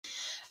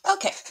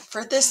Okay,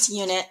 for this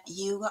unit,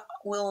 you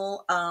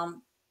will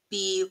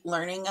be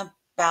learning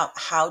about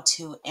how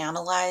to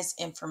analyze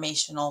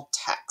informational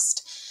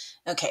text.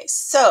 Okay,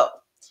 so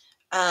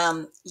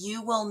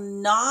you will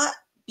not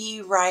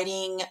be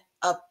writing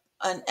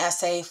an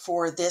essay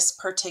for this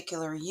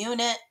particular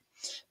unit,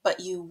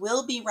 but you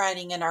will be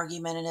writing an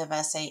argumentative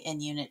essay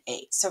in Unit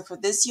 8. So for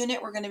this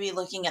unit, we're going to be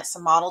looking at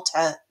some model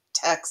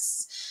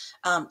texts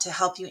to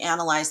help you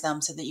analyze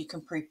them so that you can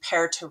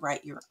prepare to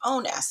write your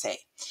own essay.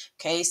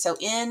 Okay, so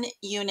in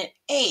Unit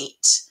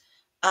 8,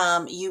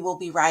 you will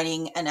be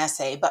writing an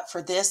essay, but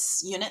for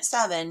this Unit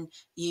 7,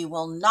 you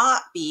will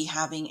not be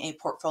having a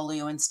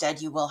portfolio.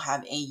 Instead, you will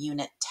have a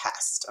unit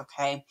test,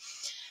 okay?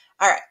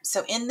 All right,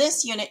 so in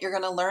this unit, you're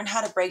going to learn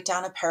how to break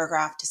down a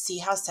paragraph to see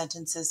how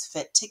sentences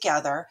fit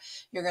together.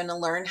 You're going to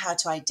learn how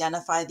to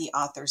identify the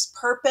author's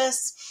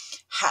purpose,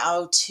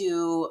 how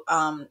to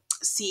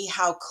see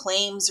how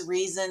claims,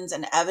 reasons,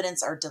 and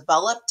evidence are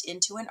developed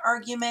into an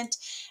argument,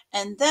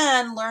 and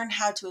then learn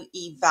how to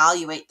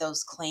evaluate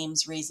those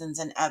claims, reasons,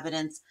 and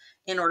evidence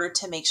in order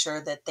to make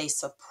sure that they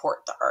support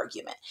the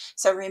argument.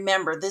 So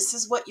remember, this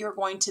is what you're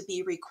going to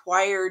be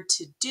required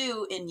to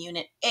do in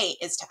Unit 8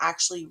 is to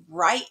actually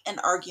write an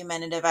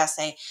argumentative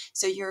essay.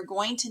 So you're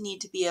going to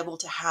need to be able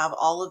to have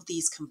all of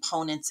these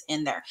components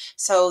in there.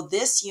 So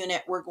this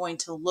unit, we're going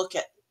to look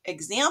at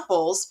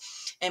examples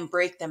and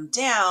break them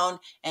down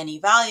and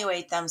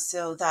evaluate them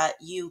so that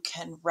you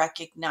can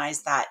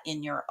recognize that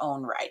in your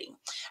own writing.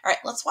 All right,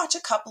 let's watch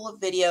a couple of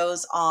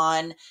videos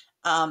on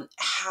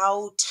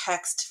how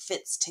text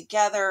fits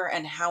together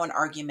and how an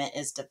argument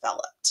is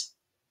developed.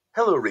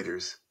 Hello,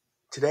 readers.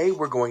 Today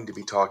we're going to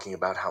be talking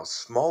about how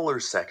smaller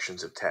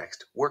sections of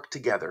text work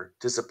together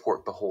to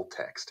support the whole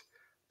text.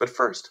 But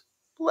first,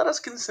 let us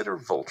consider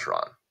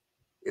Voltron.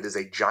 It is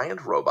a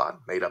giant robot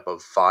made up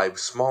of 5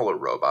 smaller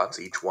robots,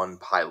 each one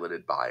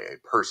piloted by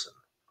a person.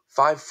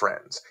 5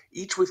 friends,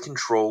 each with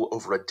control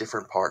over a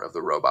different part of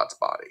the robot's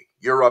body.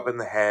 You're up in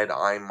the head,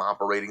 I'm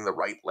operating the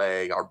right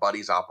leg, our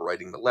buddy's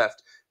operating the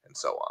left, and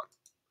so on.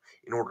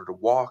 In order to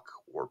walk,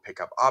 or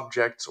pick up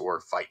objects, or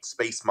fight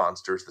space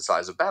monsters the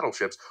size of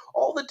battleships,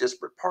 all the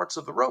disparate parts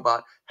of the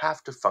robot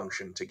have to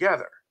function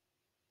together.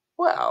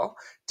 Well,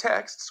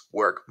 texts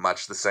work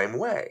much the same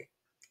way.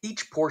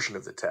 Each portion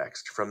of the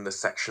text, from the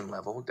section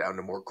level down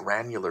to more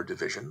granular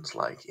divisions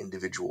like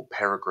individual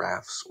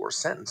paragraphs or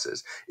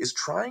sentences, is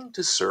trying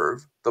to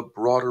serve the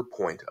broader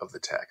point of the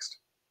text.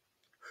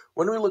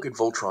 When we look at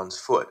Voltron's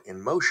foot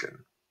in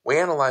motion, we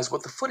analyze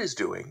what the foot is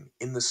doing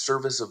in the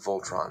service of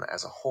Voltron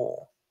as a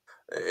whole.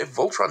 If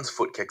Voltron's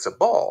foot kicks a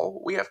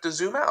ball, we have to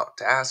zoom out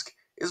to ask,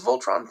 is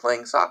Voltron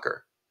playing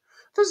soccer?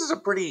 This is a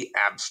pretty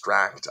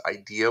abstract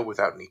idea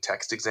without any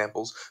text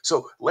examples,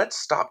 so let's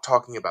stop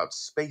talking about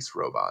space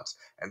robots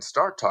and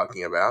start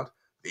talking about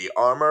the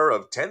armor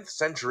of 10th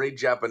century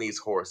Japanese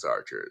horse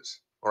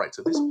archers. Alright,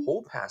 so this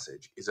whole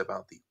passage is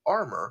about the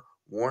armor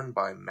worn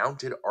by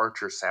mounted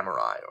archer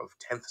samurai of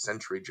 10th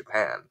century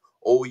Japan,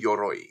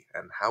 O-yoroi,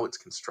 and how it's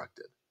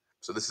constructed.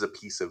 So this is a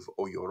piece of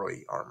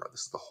O-yoroi armor.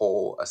 This is the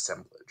whole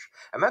assemblage.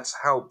 And that's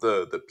how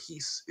the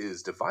piece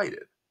is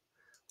divided,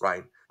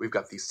 right? We've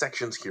got these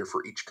sections here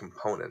for each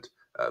component.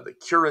 The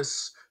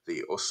cuirass,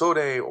 the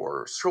osore,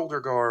 or shoulder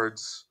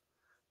guards,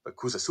 the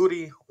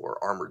kusasuri, or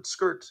armored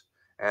skirt,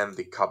 and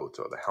the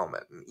kabuto, the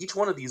helmet. And each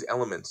one of these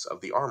elements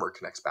of the armor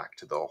connects back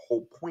to the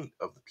whole point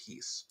of the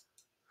piece,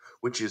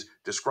 which is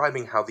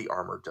describing how the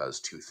armor does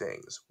 2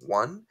 things.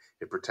 1,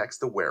 it protects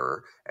the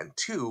wearer, and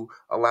 2,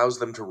 allows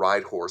them to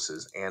ride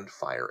horses and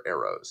fire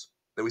arrows.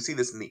 Now we see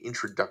this in the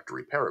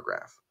introductory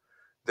paragraph.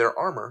 Their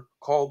armor,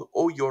 called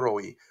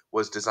O-yoroi,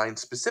 was designed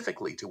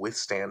specifically to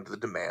withstand the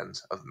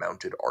demands of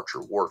mounted archer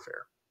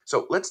warfare.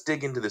 So let's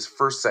dig into this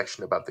first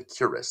section about the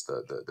cuirass,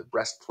 the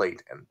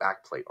breastplate and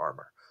backplate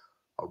armor.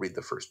 I'll read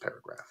the first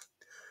paragraph.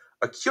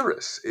 A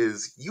cuirass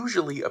is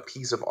usually a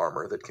piece of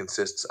armor that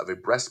consists of a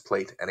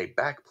breastplate and a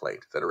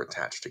backplate that are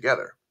attached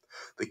together.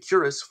 The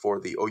cuirass for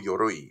the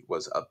O-yoroi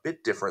was a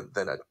bit different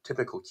than a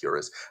typical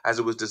cuirass, as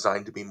it was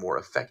designed to be more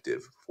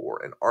effective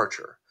for an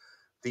archer.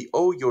 The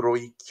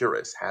O-yoroi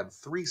cuirass had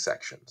 3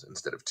 sections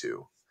instead of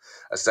 2.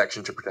 A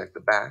section to protect the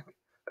back,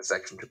 a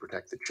section to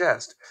protect the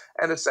chest,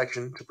 and a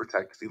section to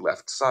protect the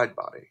left side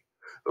body.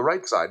 The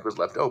right side was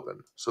left open,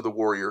 so the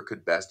warrior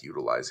could best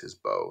utilize his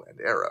bow and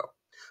arrow.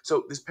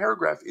 So this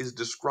paragraph is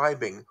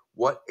describing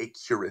what a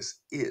cuirass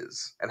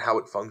is and how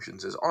it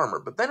functions as armor,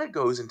 but then it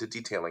goes into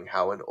detailing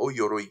how an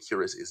O-yoroi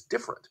cuirass is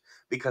different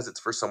because it's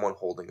for someone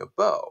holding a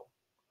bow,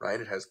 right?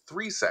 It has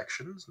 3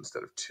 sections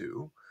instead of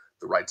 2.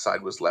 The right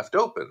side was left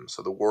open,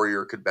 so the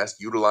warrior could best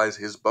utilize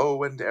his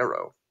bow and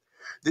arrow.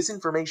 This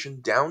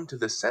information down to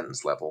the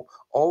sentence level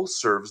all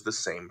serves the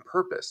same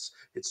purpose.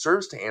 It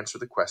serves to answer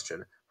the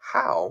question,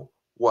 how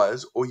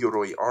was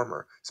O-yoroi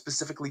armor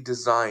specifically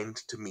designed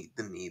to meet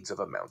the needs of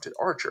a mounted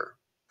archer?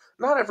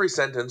 Not every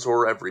sentence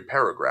or every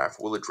paragraph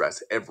will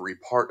address every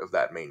part of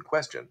that main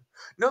question.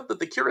 Note that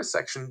the cuirass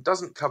section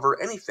doesn't cover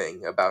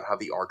anything about how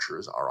the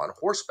archers are on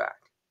horseback.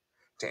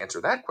 To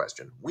answer that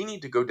question, we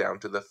need to go down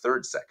to the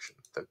third section,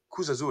 the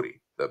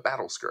kusazuri, the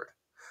battle skirt.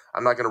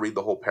 I'm not going to read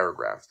the whole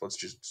paragraph. Let's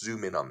just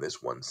zoom in on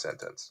this one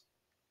sentence.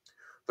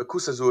 The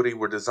kusazuri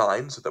were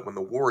designed so that when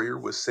the warrior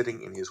was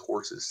sitting in his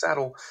horse's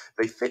saddle,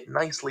 they fit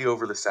nicely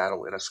over the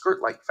saddle in a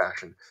skirt-like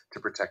fashion to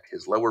protect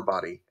his lower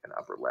body and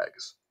upper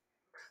legs.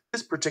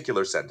 This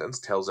particular sentence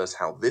tells us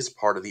how this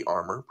part of the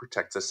armor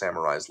protects a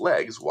samurai's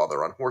legs while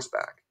they're on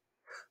horseback.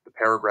 The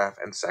paragraph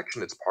and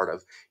section it's part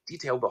of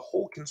detail the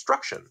whole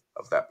construction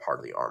of that part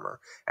of the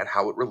armor and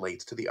how it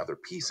relates to the other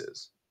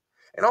pieces.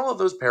 And all of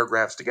those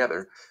paragraphs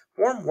together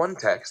form one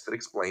text that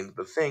explains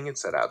the thing it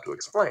set out to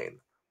explain.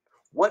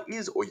 What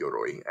is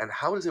Oyoroi and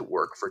how does it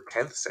work for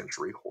 10th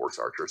century horse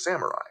archer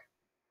samurai?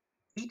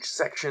 Each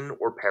section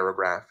or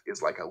paragraph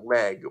is like a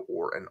leg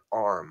or an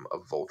arm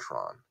of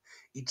Voltron.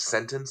 Each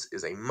sentence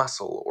is a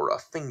muscle or a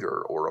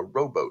finger or a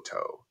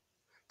robotoe.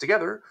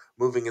 Together,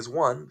 moving as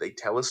one, they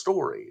tell a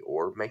story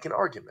or make an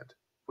argument,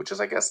 which is,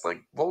 I guess,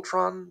 like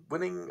Voltron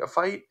winning a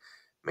fight.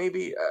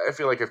 Maybe. I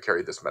feel like I've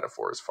carried this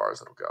metaphor as far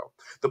as it'll go.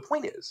 The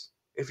point is,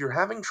 if you're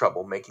having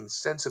trouble making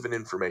sense of an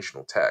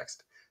informational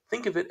text,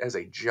 think of it as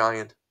a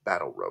giant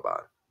battle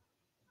robot.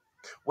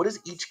 What is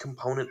each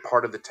component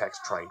part of the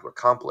text trying to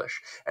accomplish?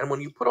 And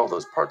when you put all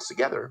those parts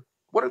together,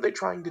 what are they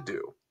trying to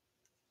do?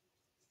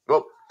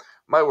 Well,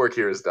 my work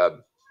here is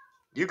done.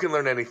 You can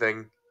learn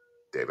anything.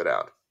 David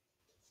out.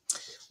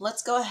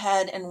 Let's go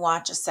ahead and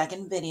watch a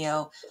second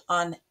video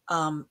on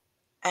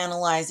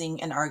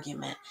analyzing an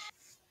argument.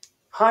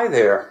 Hi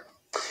there.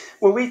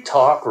 When we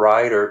talk,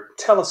 write, or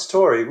tell a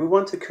story, we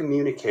want to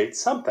communicate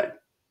something.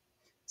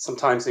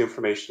 Sometimes the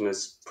information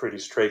is pretty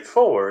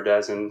straightforward,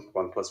 as in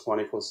 1 plus 1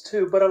 equals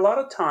 2, but a lot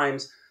of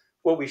times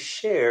what we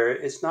share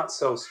is not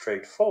so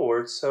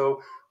straightforward,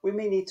 so we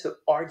may need to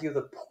argue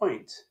the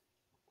point.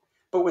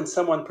 But when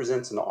someone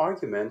presents an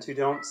argument, you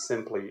don't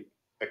simply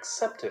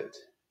accept it.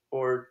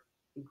 Or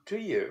do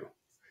you?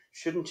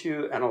 Shouldn't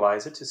you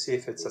analyze it to see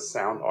if it's a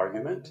sound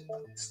argument?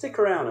 Stick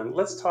around and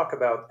let's talk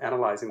about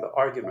analyzing the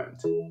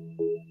argument.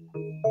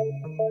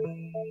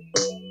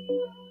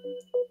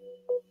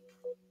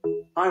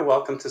 Hi,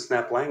 welcome to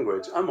Snap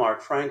Language. I'm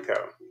Mark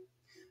Franco.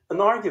 An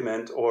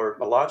argument, or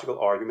a logical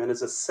argument,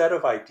 is a set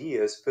of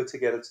ideas put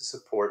together to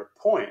support a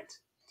point.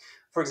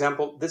 For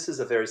example, this is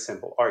a very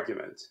simple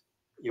argument.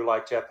 You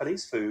like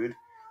Japanese food,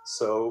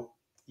 so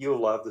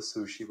you'll love the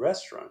sushi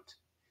restaurant.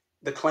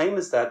 The claim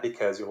is that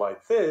because you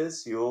like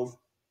this, you'll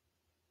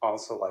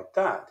also like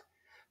that.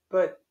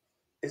 But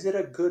is it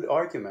a good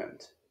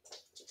argument?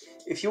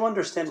 If you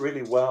understand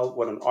really well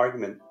what an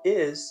argument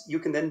is, you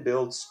can then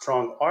build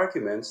strong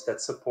arguments that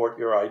support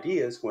your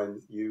ideas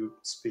when you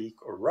speak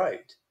or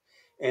write.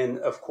 And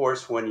of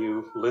course, when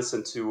you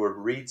listen to or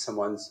read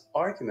someone's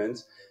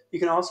arguments, you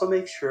can also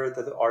make sure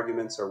that the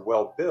arguments are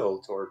well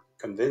built or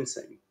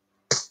convincing.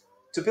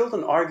 To build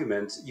an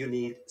argument, you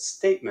need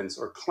statements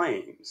or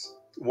claims.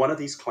 One of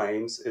these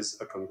claims is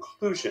a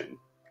conclusion.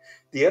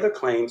 The other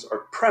claims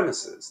are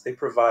premises. They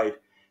provide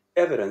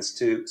evidence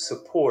to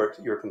support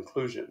your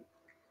conclusion.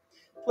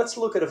 Let's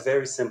look at a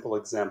very simple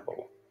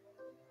example.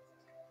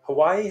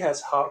 Hawaii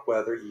has hot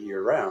weather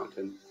year-round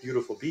and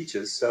beautiful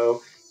beaches,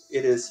 so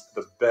it is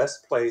the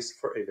best place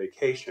for a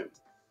vacation.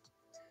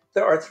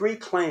 There are three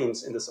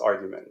claims in this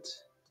argument.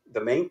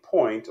 The main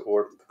point,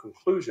 or the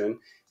conclusion,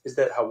 is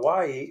that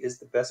Hawaii is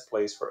the best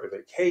place for a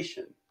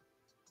vacation.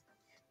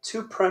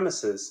 Two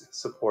premises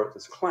support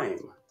this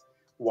claim.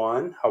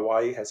 One,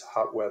 Hawaii has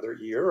hot weather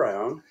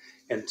year-round,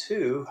 and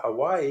two,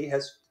 Hawaii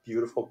has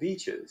beautiful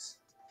beaches.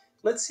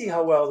 Let's see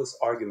how well this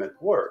argument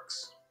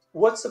works.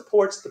 What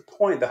supports the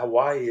point that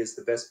Hawaii is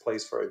the best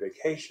place for a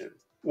vacation?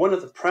 One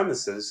of the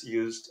premises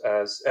used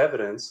as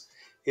evidence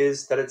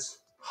is that it's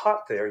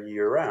hot there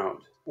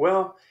year-round.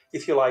 Well,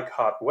 if you like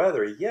hot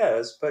weather,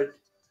 yes, but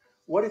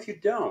what if you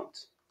don't?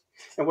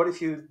 And what if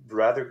you'd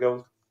rather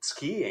go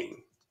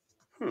skiing?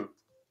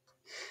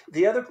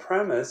 The other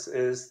premise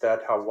is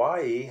that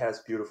Hawaii has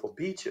beautiful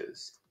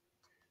beaches.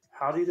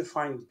 How do you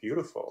define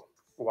beautiful?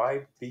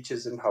 Why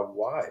beaches in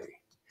Hawaii?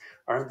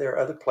 Aren't there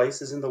other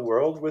places in the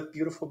world with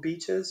beautiful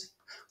beaches?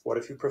 What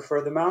if you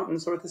prefer the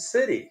mountains or the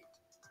city?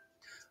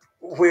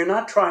 We're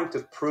not trying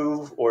to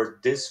prove or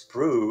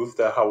disprove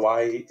that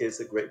Hawaii is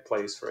a great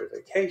place for a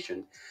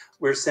vacation.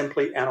 We're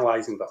simply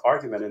analyzing the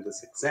argument in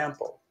this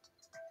example.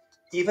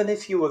 Even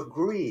if you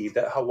agree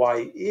that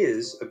Hawaii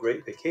is a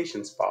great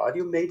vacation spot,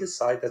 you may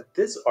decide that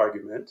this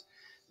argument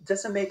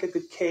doesn't make a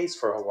good case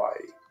for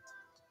Hawaii.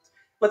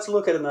 Let's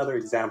look at another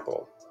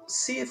example.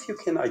 See if you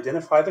can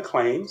identify the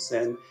claims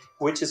and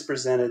which is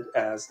presented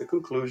as the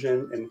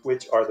conclusion and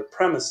which are the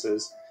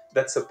premises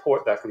that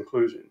support that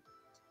conclusion.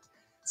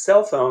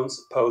 Cell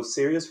phones pose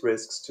serious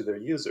risks to their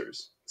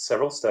users.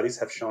 Several studies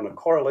have shown a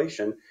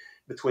correlation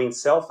between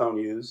cell phone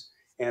use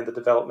and the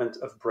development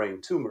of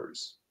brain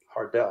tumors.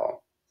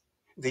 Hardell.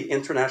 The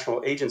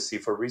International Agency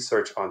for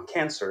Research on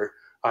Cancer,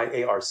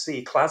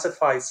 IARC,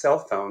 classifies cell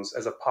phones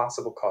as a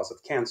possible cause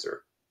of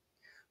cancer.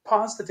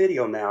 Pause the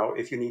video now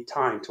if you need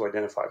time to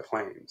identify the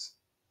claims.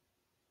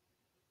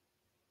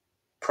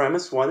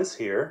 Premise 1 is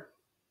here.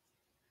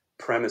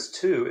 Premise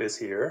 2 is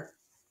here.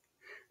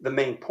 The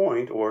main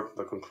point, or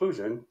the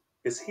conclusion,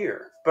 is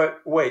here.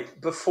 But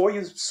wait, before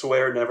you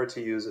swear never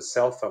to use a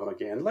cell phone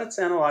again, let's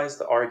analyze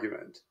the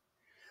argument.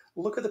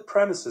 Look at the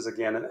premises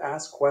again and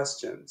ask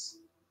questions.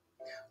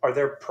 Are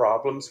there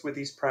problems with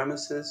these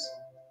premises?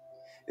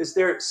 Is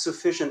there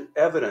sufficient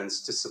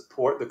evidence to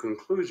support the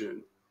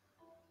conclusion?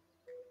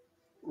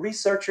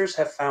 Researchers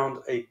have found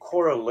a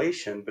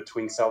correlation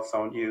between cell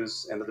phone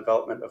use and the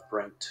development of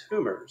brain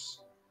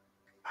tumors.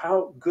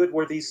 How good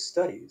were these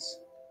studies?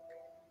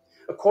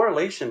 A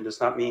correlation does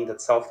not mean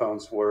that cell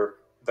phones were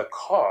the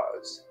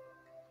cause.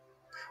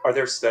 Are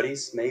there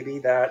studies maybe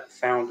that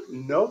found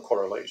no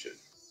correlation?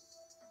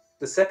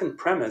 The second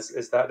premise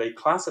is that they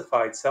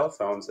classified cell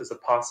phones as a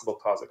possible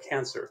cause of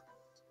cancer.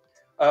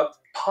 A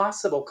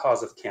possible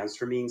cause of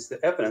cancer means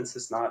the evidence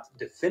is not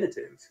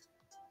definitive.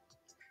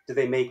 Did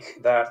they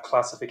make that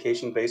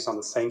classification based on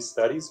the same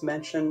studies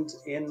mentioned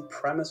in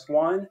premise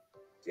one?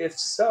 If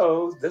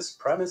so, this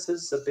premise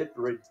is a bit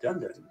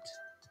redundant.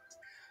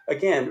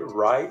 Again,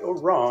 right or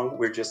wrong,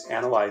 we're just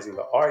analyzing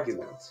the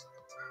argument.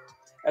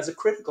 As a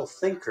critical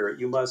thinker,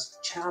 you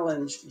must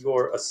challenge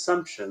your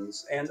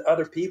assumptions and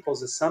other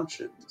people's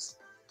assumptions.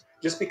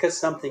 Just because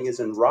something is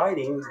in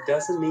writing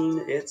doesn't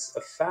mean it's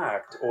a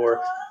fact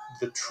or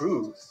the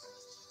truth.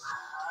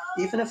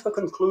 Even if a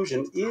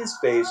conclusion is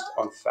based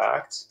on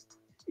facts,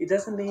 it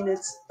doesn't mean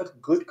it's a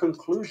good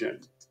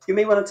conclusion. You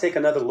may want to take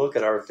another look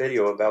at our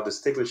video about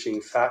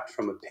distinguishing fact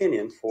from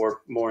opinion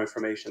for more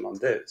information on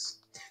this.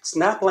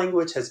 Snap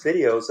Language has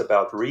videos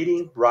about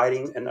reading,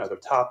 writing, and other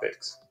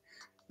topics.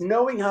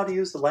 Knowing how to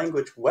use the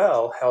language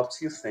well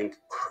helps you think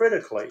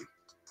critically.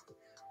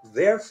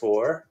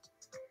 Therefore,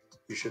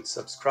 you should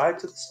subscribe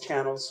to this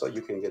channel so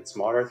you can get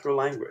smarter through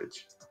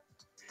language.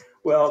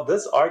 Well,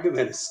 this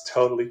argument is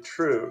totally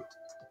true.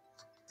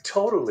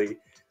 Totally.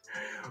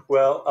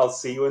 Well, I'll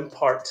see you in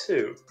part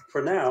 2.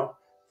 For now,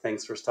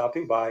 thanks for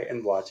stopping by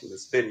and watching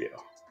this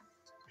video.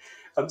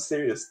 I'm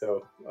serious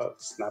though,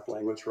 Snap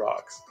Language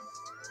rocks.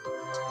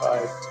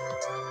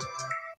 Bye.